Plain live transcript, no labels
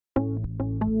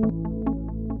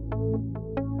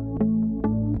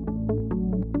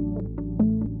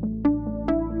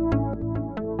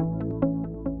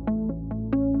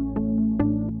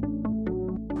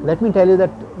Let me tell you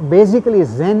that basically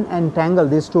Zen and Tangle,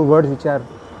 these two words which are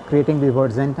creating the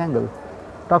word Zentangle,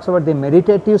 talks about the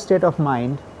meditative state of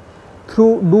mind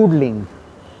through doodling,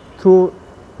 through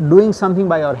doing something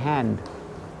by your hand.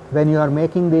 When you are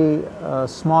making the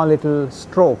small little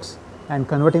strokes and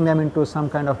converting them into some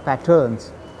kind of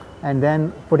patterns and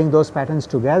then putting those patterns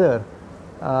together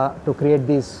to create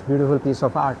this beautiful piece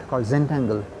of art called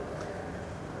Zentangle.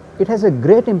 It has a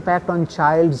great impact on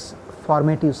child's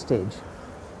formative stage.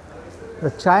 The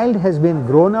child has been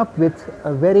grown up with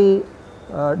a very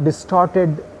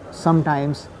distorted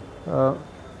sometimes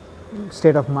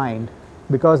state of mind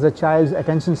because the child's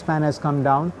attention span has come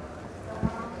down.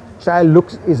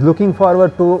 Child is looking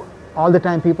forward to all the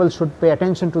time people should pay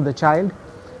attention to the child.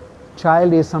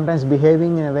 Child is sometimes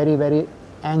behaving in a very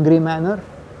angry manner.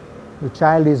 The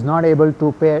child is not able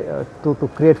to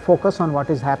create focus on what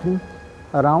is happening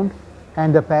around,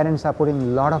 and the parents are putting a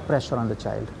lot of pressure on the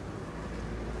child.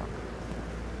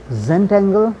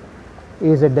 Zentangle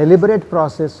is a deliberate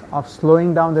process of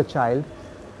slowing down the child,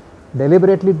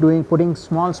 deliberately putting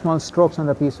small strokes on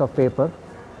the piece of paper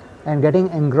and getting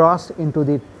engrossed into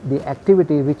the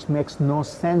activity which makes no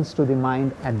sense to the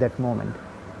mind at that moment.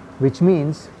 Which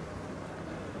means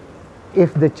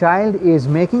if the child is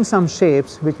making some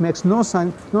shapes which makes no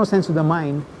sense to the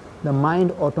mind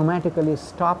automatically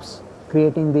stops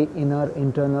creating the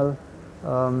internal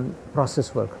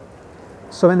process work.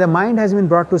 So when the mind has been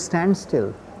brought to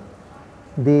standstill,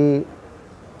 the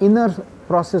inner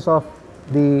process of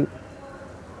the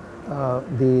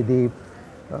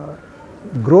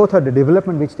growth or the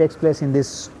development which takes place in this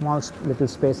small little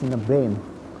space in the brain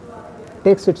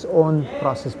takes its own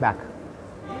process back.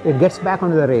 It gets back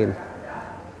onto the rail,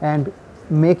 and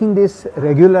making this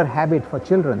regular habit for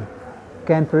children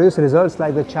can produce results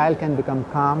like the child can become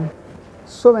calm.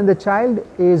 So when the child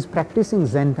is practicing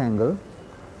Zentangle,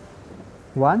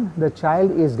 one, the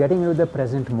child is getting into the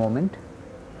present moment,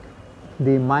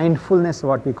 the mindfulness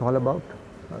what we talk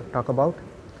about,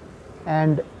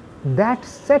 and that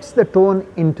sets the tone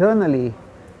internally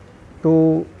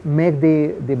to make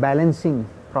the balancing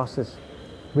process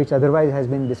which otherwise has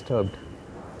been disturbed.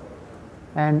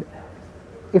 And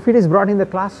if it is brought in the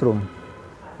classroom,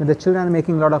 when the children are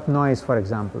making a lot of noise, for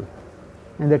example,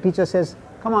 and the teacher says,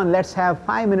 come on, let's have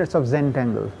 5 minutes of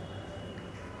Zentangle,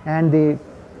 and the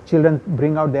children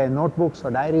bring out their notebooks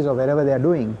or diaries or wherever they are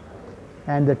doing,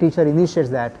 and the teacher initiates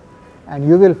that, and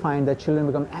you will find that children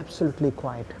become absolutely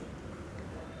quiet.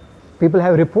 People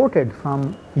have reported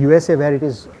from USA, where it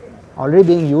is already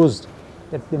being used,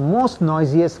 that the most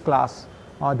noisiest class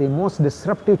or the most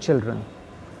disruptive children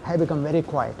have become very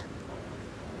quiet.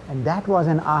 And that was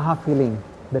an aha feeling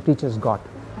the teachers got.